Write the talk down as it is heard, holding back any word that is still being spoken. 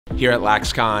here at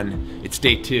LaxCon. It's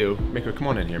day 2. Miko, come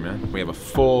on in here, man. We have a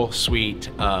full suite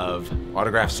of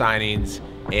autograph signings,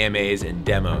 AMAs, and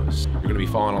demos. You're gonna be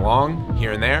following along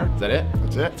here and there. Is that it?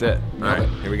 That's it. That's it. All right,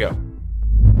 here we go.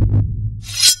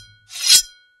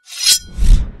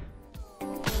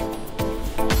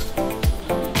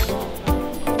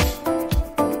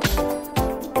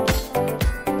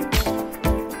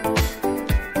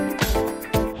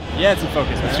 Yeah, it's in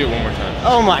focus, man. Let's do it one more time.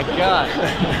 Oh my god.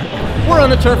 We're on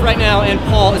the turf right now, and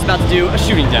Paul is about to do a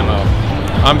shooting demo.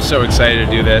 I'm so excited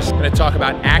to do this. I'm gonna talk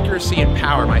about accuracy and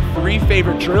power, my 3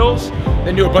 favorite drills,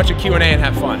 then do a bunch of Q&A and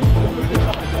have fun.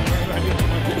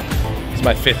 This is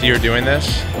my 5th year doing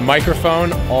this. The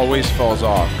microphone always falls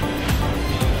off.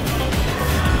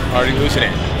 Already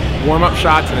loosening. Warm-up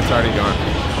shots and it's already gone.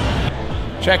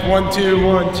 Check 1, 2,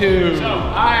 1, 2. So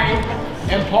I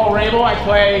am Paul Rabil. I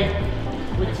play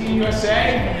with Team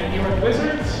USA and New York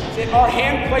Wizards. Our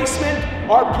hand placement,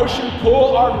 our push and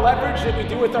pull, our leverage that we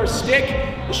do with our stick,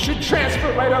 it should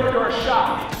transfer right over to our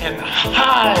shot. And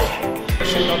high,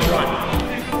 should don't run.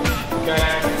 Okay?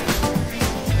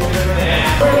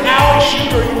 For an alley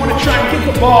shooter, you want to try and get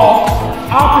the ball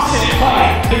opposite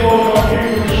height. You go over here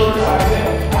to the short side of it.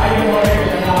 I go over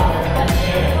here and out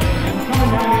there.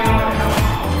 Coming down.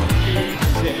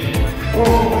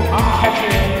 Boom, I'm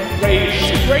catching it. Ready to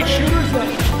shoot. Great shooters that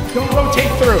don't rotate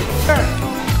through.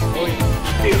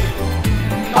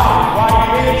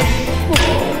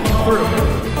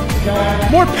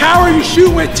 More power you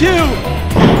shoot with too.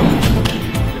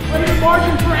 Greater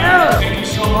margin for error. Thank you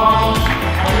so much.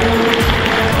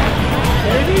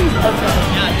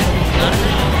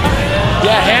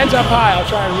 Yeah, hands up high. I'll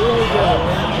try really good.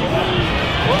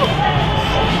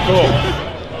 Cool.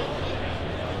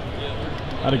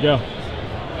 How'd it go?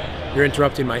 You're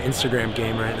interrupting my Instagram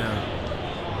game right now.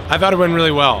 I thought it went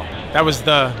really well. That was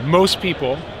the most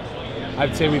people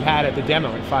I'd say we've had at the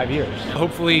demo in 5 years.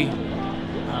 Hopefully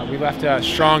we left a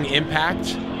strong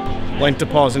impact. Link to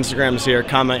Paul's Instagram is here.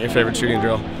 Comment your favorite shooting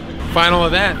drill. Final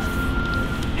event.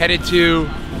 Headed to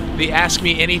the Ask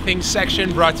Me Anything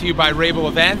section, brought to you by Rabil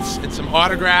Events, and some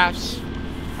autographs.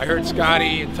 I heard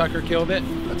Scotty and Tucker killed it.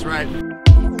 That's right.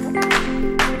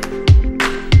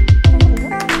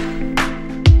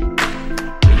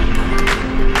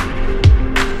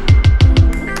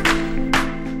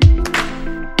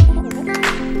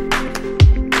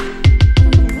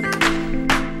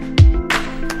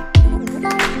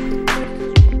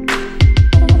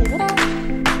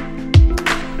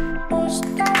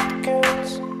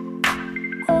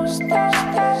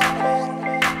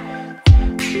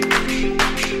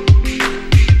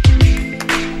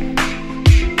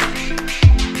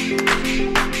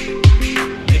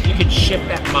 Shift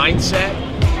that mindset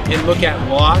and look at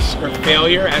loss or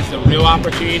failure as the real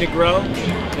opportunity to grow,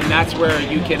 then that's where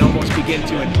you can almost begin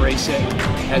to embrace it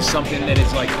as something that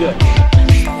is like good.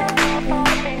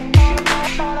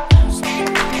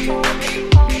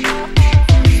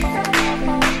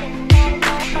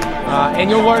 And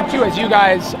you'll learn too, as you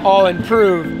guys all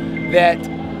improve, that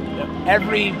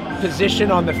every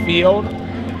position on the field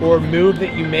or move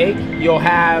that you make, you'll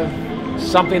have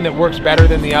something that works better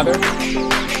than the other.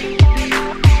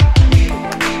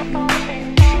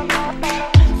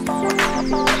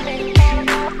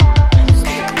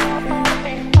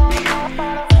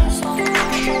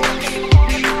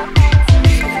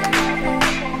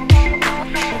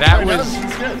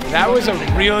 That was a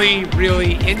really,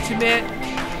 really intimate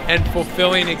and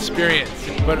fulfilling experience.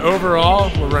 But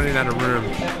overall, we're running out of room.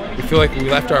 We feel like we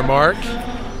left our mark.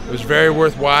 It was very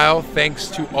worthwhile. Thanks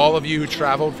to all of you who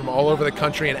traveled from all over the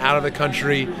country and out of the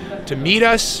country to meet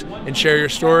us and share your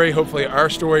story. Hopefully our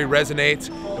story resonates,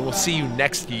 and we'll see you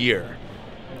next year.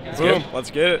 Boom,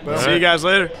 let's get it. See you guys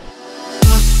later.